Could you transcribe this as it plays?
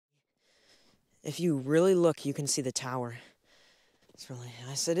If you really look, you can see the tower. It's really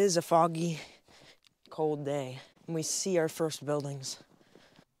nice. It is a foggy, cold day, and we see our first buildings.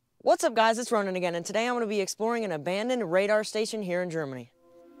 What's up, guys? It's Ronan again, and today I'm going to be exploring an abandoned radar station here in Germany.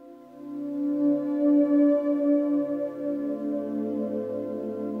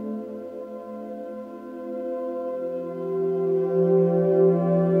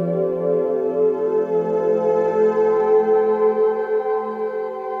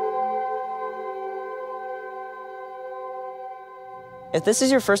 If this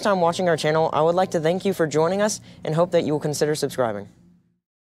is your first time watching our channel, I would like to thank you for joining us and hope that you will consider subscribing.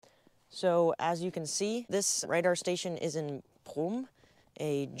 So, as you can see, this radar station is in Prum,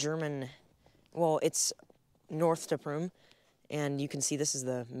 a German, well, it's north to Prum, and you can see this is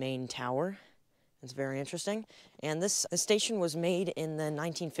the main tower. It's very interesting. And this station was made in the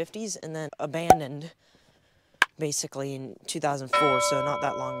 1950s and then abandoned, basically, in 2004, so not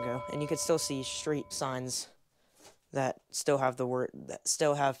that long ago. And you can still see street signs that still have the word, that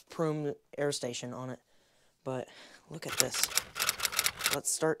still have Prum Air Station on it. But look at this.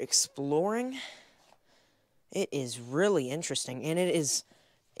 Let's start exploring. It is really interesting, and it is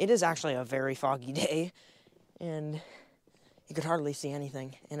actually a very foggy day, and you could hardly see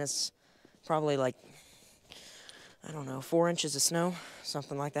anything. And it's probably like, I don't know, 4 inches of snow,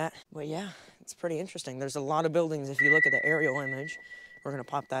 something like that. But yeah, it's pretty interesting. There's a lot of buildings if you look at the aerial image. We're gonna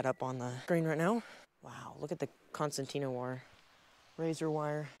pop that up on the screen right now. Wow, look at the concertina wire, razor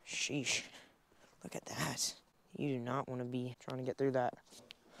wire. Sheesh, look at that. You do not want to be trying to get through that.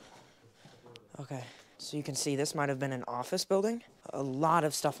 Okay, so you can see this might have been an office building. A lot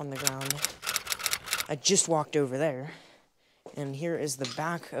of stuff on the ground. I just walked over there, and here is the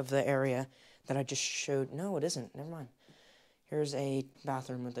back of the area that I just showed. No, it isn't, never mind. Here's a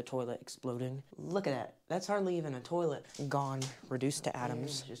bathroom with the toilet exploding. Look at that, that's hardly even a toilet. Gone, reduced to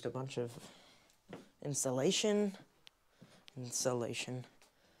atoms. Just a bunch of insulation,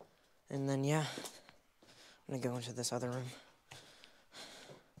 and then yeah, I'm gonna go into this other room.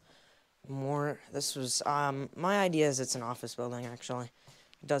 More, this was, my idea is it's an office building, actually.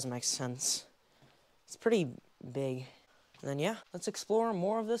 It does make sense. It's pretty big. And then yeah, let's explore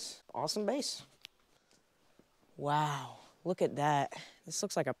more of this awesome base. Wow, look at that. This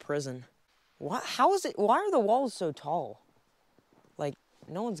looks like a prison. What, how is it, why are the walls so tall? Like,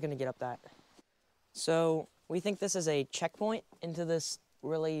 no one's gonna get up that. So we think this is a checkpoint into this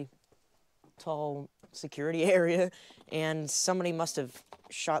really tall security area, and somebody must have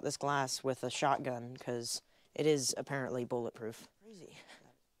shot this glass with a shotgun because it is apparently bulletproof. Crazy.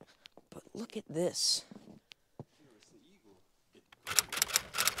 But look at this.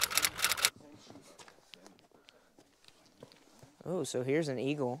 Oh, so here's an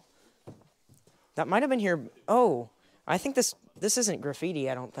eagle. That might have been here. Oh, I think this isn't graffiti,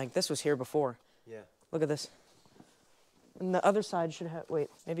 I don't think. This was here before. Yeah. Look at this. And the other side should have, wait,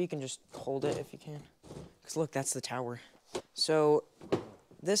 maybe you can just hold it if you can. Because look, that's the tower. So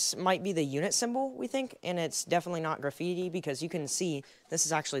this might be the unit symbol, we think, and it's definitely not graffiti because you can see this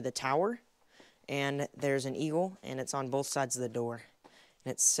is actually the tower, and there's an eagle, and it's on both sides of the door.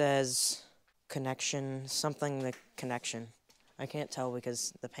 And it says connection, something the connection. I can't tell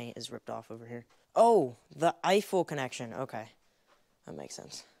because the paint is ripped off over here. Oh, the Eiffel connection. Okay, that makes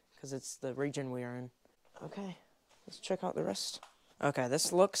sense because it's the region we are in. Okay, let's check out the rest. Okay,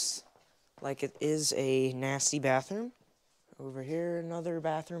 this looks like it is a nasty bathroom. Over here, another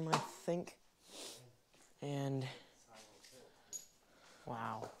bathroom, I think. And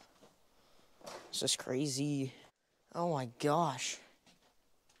wow, this is crazy. Oh my gosh.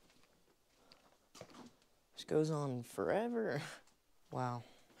 This goes on forever. Wow.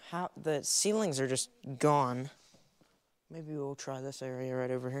 How the ceilings are just gone. Maybe we'll try this area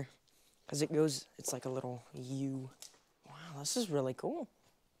right over here. Because it goes, it's like a little U. Wow, this is really cool.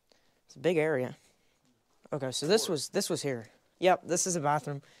 It's a big area. Okay, so this was here. Yep, this is a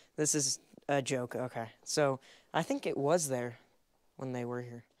bathroom. This is a joke, okay. So, I think it was there when they were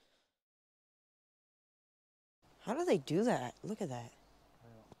here. How do they do that? Look at that.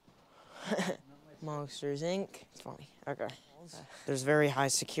 Monsters, Inc. It's funny. Okay. There's very high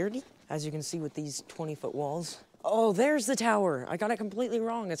security, as you can see with these 20-foot walls. Oh, there's the tower. I got it completely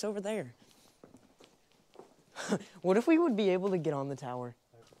wrong. It's over there. What if we would be able to get on the tower?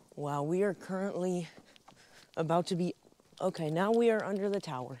 Wow, we are currently about to be... Okay, now we are under the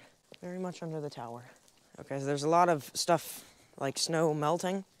tower. Very much under the tower. Okay, so there's a lot of stuff like snow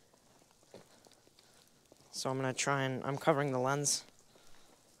melting. So I'm gonna try and... I'm covering the lens.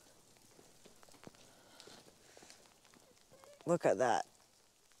 Look at that.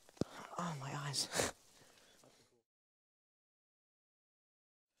 Oh, my eyes.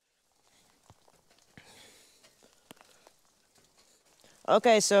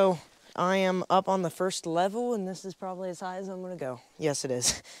 Okay, so I am up on the first level, and this is probably as high as I'm gonna go. Yes, it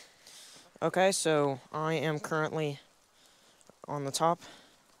is. Okay, so I am currently on the top.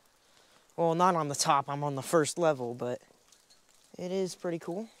 Well, not on the top, I'm on the first level, but it is pretty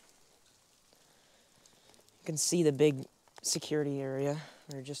cool. You can see the big security area.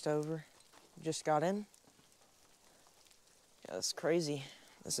 We're just over. Just got in. Yeah, that's crazy.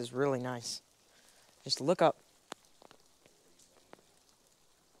 This is really nice. Just look up.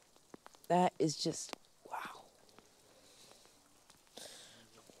 That is just, wow.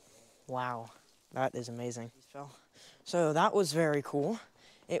 Wow, that is amazing. So that was very cool.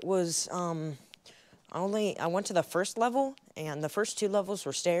 It was, I went to the first level, and the first 2 levels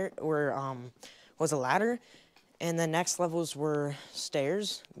was a ladder, and the next levels were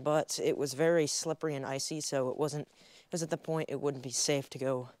stairs, but it was very slippery and icy, so it was at the point it wouldn't be safe to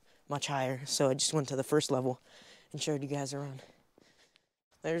go much higher, so I just went to the first level and showed you guys around.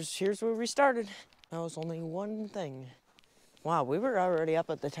 Here's where we started. That was only one thing. Wow, we were already up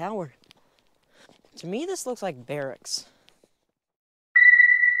at the tower. To me, this looks like barracks.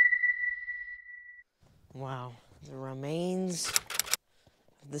 Wow, the remains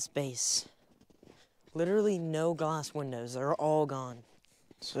of this base. Literally no glass windows, they're all gone.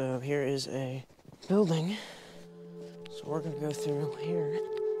 So here is a building. So we're gonna go through here.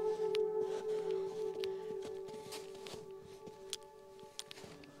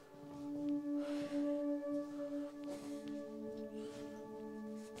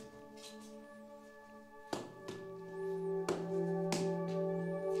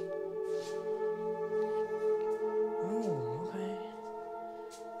 Oh, okay.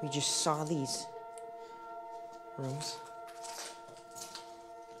 We just saw these rooms.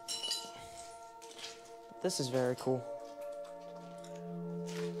 This is very cool.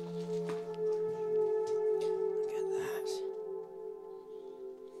 Look at that.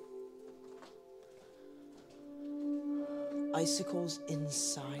 Icicles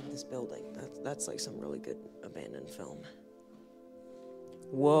inside this building. That's like some really good abandoned film.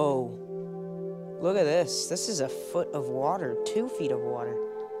 Whoa. Look at this. This is a foot of water, 2 feet of water.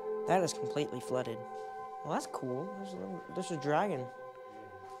 That is completely flooded. Well, that's cool. There's a dragon.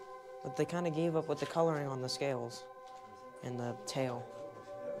 But they kind of gave up with the coloring on the scales and the tail.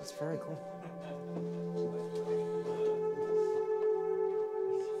 That's very cool.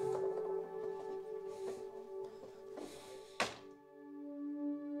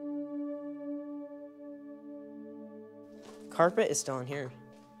 Carpet is still in here.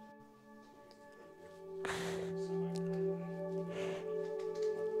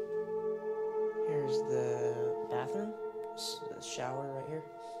 Here's the bathroom, the shower right here.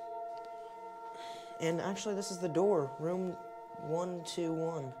 And actually, this is the door, room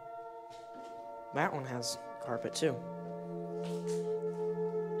 121. That one has carpet too.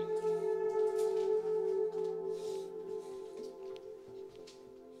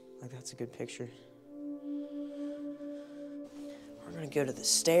 Like, that's a good picture. We're gonna go to the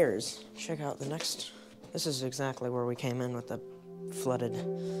stairs, check out the next. This is exactly where we came in with the flooded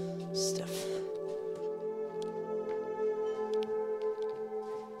stuff.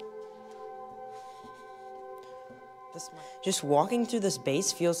 Just walking through this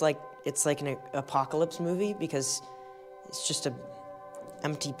base feels like it's like an apocalypse movie because it's just a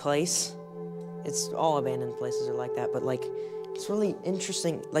empty place. It's all abandoned places are like that, but like it's really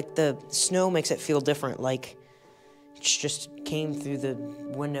interesting. Like the snow makes it feel different. Like it just came through the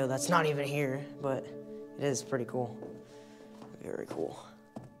window that's not even here, but it is pretty cool. Very cool.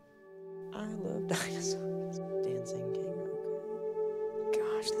 I love dinosaurs. Dancing kangaroo.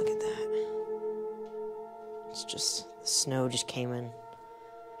 Gosh, look at that. It's just, the snow just came in.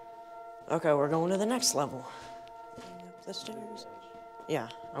 Okay, we're going to the next level. Up the stairs. Yeah,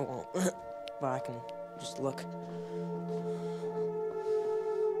 I won't, but I can just look.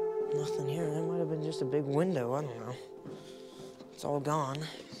 Nothing here. That might have been just a big window. I don't know. It's all gone.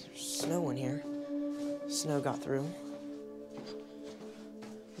 There's snow in here. Snow got through.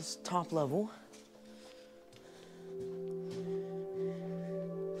 This top level.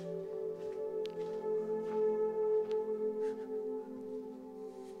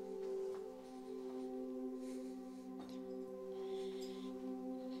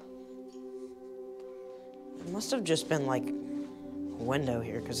 It must have just been like a window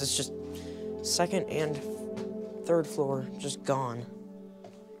here, because it's just second and third floor just gone.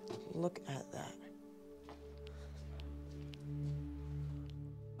 Look at that.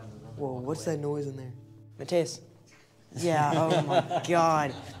 Whoa, what's that noise in there? Mateus. Yeah, oh my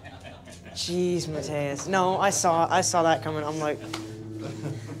God. Jeez, Mateus. No, I saw that coming. I'm like,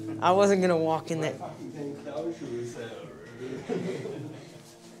 I wasn't gonna walk in there.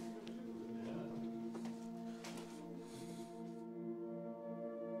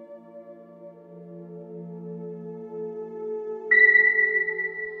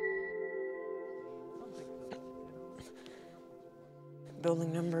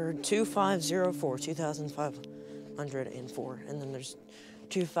 Building number 2504, 2504. And then there's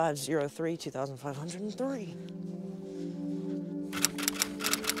 2503, 2503.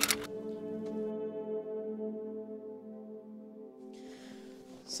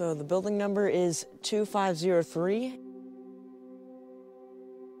 So the building number is 2503.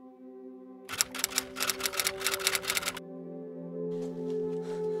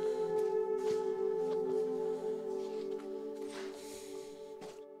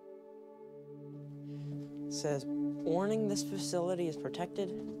 It says, warning, this facility is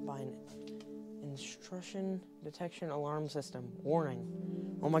protected by an intrusion detection alarm system. Warning.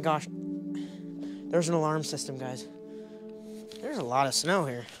 Oh my gosh. There's an alarm system, guys. There's a lot of snow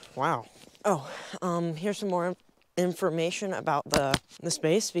here. Wow. Oh, here's some more information about the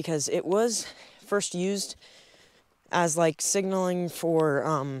space, because it was first used as like signaling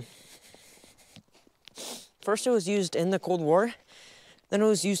for, first it was used in the Cold War, then it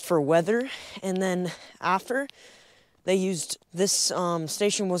was used for weather, and then after they used this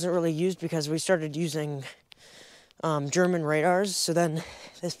station wasn't really used because we started using German radars, so then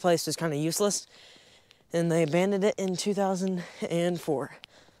this place was kind of useless. And they abandoned it in 2004.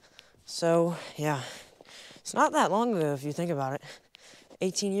 So, yeah. It's not that long ago if you think about it.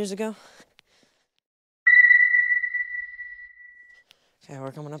 18 years ago. Okay,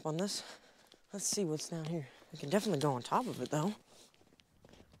 we're coming up on this. Let's see what's down here. We can definitely go on top of it, though.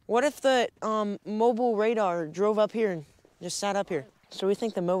 What if the mobile radar drove up here and just sat up here? So we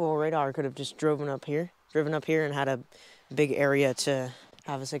think the mobile radar could have just driven up here and had a big area to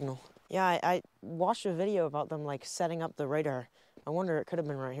have a signal. Yeah, I watched a video about them like setting up the radar. I wonder, it could have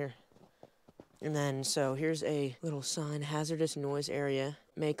been right here. And then, so here's a little sign. Hazardous noise area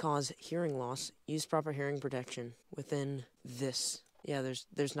may cause hearing loss. Use proper hearing protection within this. Yeah,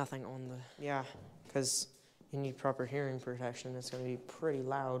 there's nothing on the, yeah, because you need proper hearing protection. It's going to be pretty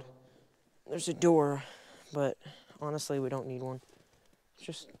loud. There's a door, but honestly, we don't need one.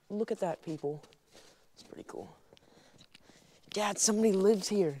 Just look at that, people. It's pretty cool. Dad, somebody lives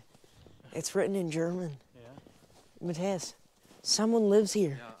here. It's written in German. Yeah. Matthias, someone lives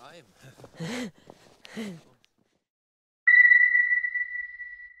here. Yeah,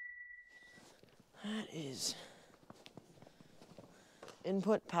 That is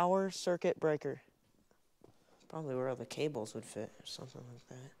input power circuit breaker. Probably where all the cables would fit or something like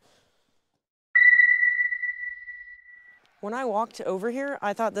that. When I walked over here,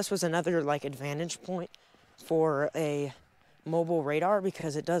 I thought this was another like advantage point for a mobile radar,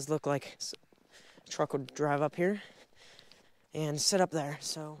 because it does look like a truck would drive up here and sit up there.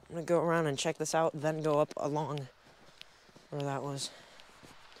 So I'm gonna go around and check this out, then go up along where that was.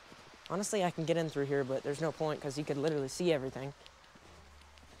 Honestly, I can get in through here, but there's no point because you could literally see everything.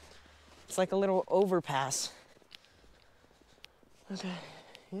 It's like a little overpass. Okay,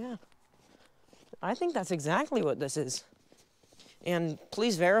 yeah. I think that's exactly what this is. And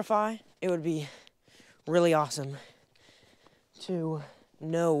please verify. It would be really awesome to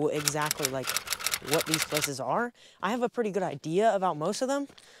know exactly like what these places are. I have a pretty good idea about most of them,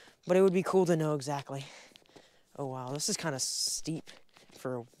 but it would be cool to know exactly. Oh wow, this is kind of steep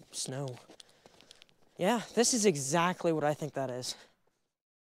for snow. Yeah, this is exactly what I think that is.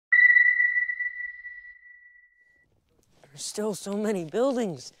 There's still so many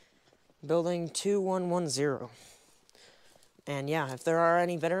buildings. Building 2110. And yeah, if there are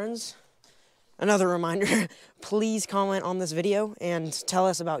any veterans, another reminder, please comment on this video and tell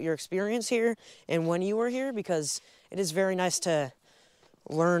us about your experience here and when you were here, because it is very nice to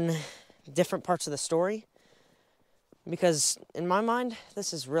learn different parts of the story. Because in my mind,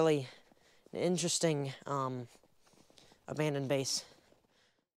 this is really an interesting abandoned base.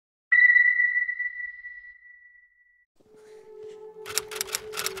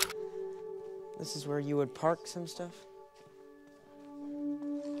 This is where you would park some stuff.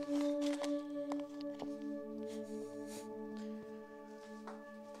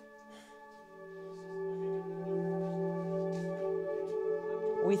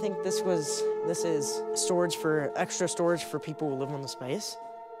 We think this is storage for, extra storage for people who live on the space.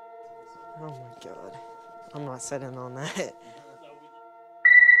 Oh my God, I'm not sitting on that.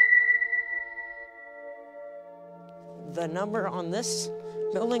 The number on this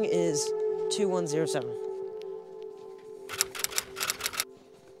building is 2107.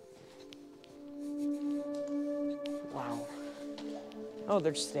 Wow. Oh,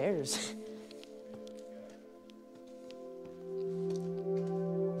 there's stairs.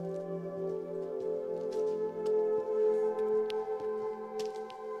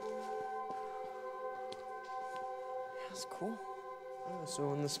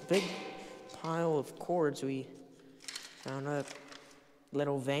 So in this big pile of cords, we found a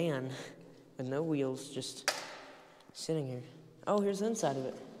little van with no wheels just sitting here. Oh, here's the inside of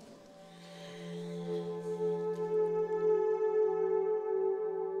it.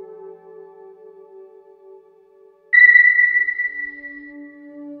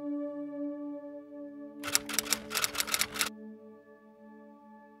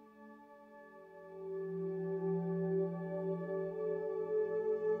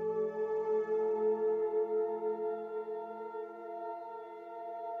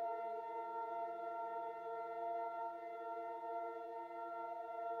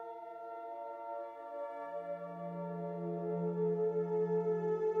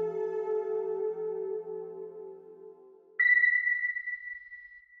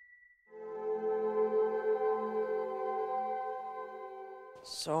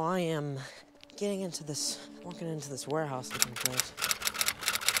 So I am walking into this warehouse looking place.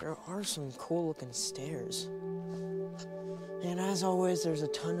 There are some cool looking stairs. And as always, there's a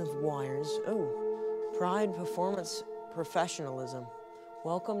ton of wires. Oh, pride, performance, professionalism.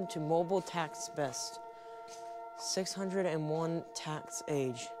 Welcome to Mobile Tax Best. 601 tax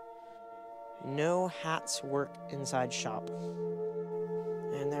age. No hats work inside shop.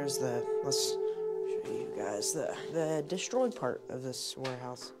 And there's let's show you guys the destroyed part of this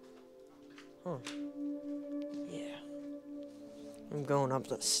warehouse. Huh. Yeah. I'm going up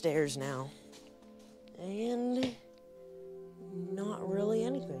the stairs now. And not really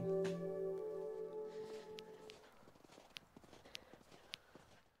anything.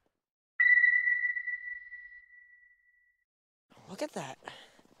 Look at that.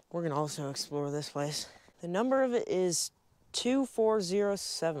 We're gonna also explore this place. The number of it is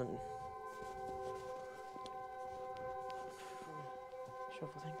 2407.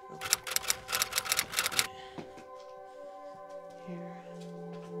 Shuffle thing. Oh. Here.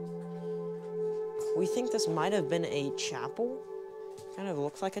 We think this might have been a chapel. Kind of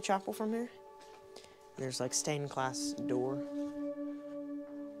looks like a chapel from here. There's like stained glass door.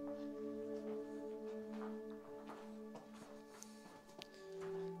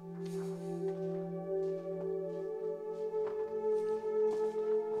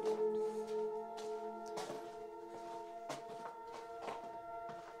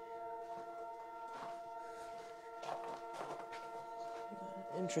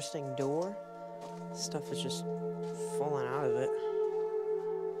 Interesting door. Stuff is just falling out of it.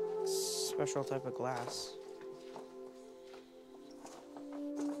 Special type of glass.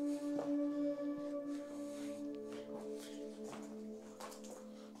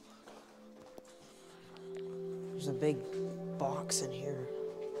 There's a big box in here.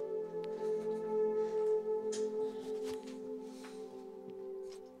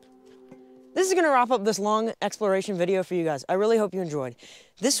 This is going to wrap up this long exploration video for you guys. I really hope you enjoyed.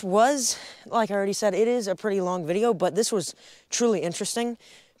 This was, like I already said, it is a pretty long video, but this was truly interesting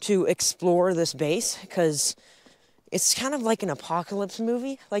to explore this base because it's kind of like an apocalypse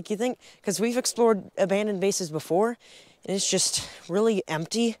movie, like you think, because we've explored abandoned bases before, and it's just really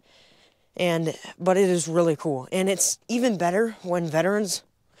empty, but it is really cool. And it's even better when veterans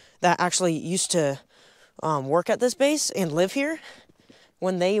that actually used to work at this base and live here,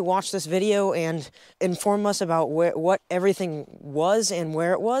 when they watch this video and inform us about what everything was and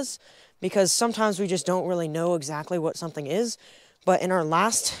where it was, because sometimes we just don't really know exactly what something is. But in our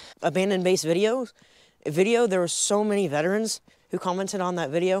last abandoned base video, there were so many veterans who commented on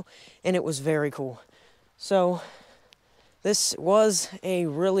that video, and it was very cool. So this was a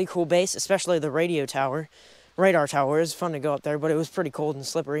really cool base, especially the radar tower. It was fun to go up there, but it was pretty cold and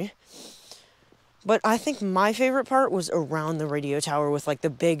slippery. But I think my favorite part was around the radio tower with like the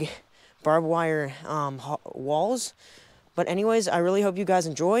big barbed wire walls. But anyways, I really hope you guys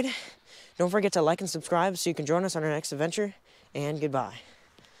enjoyed. Don't forget to like and subscribe so you can join us on our next adventure. And goodbye.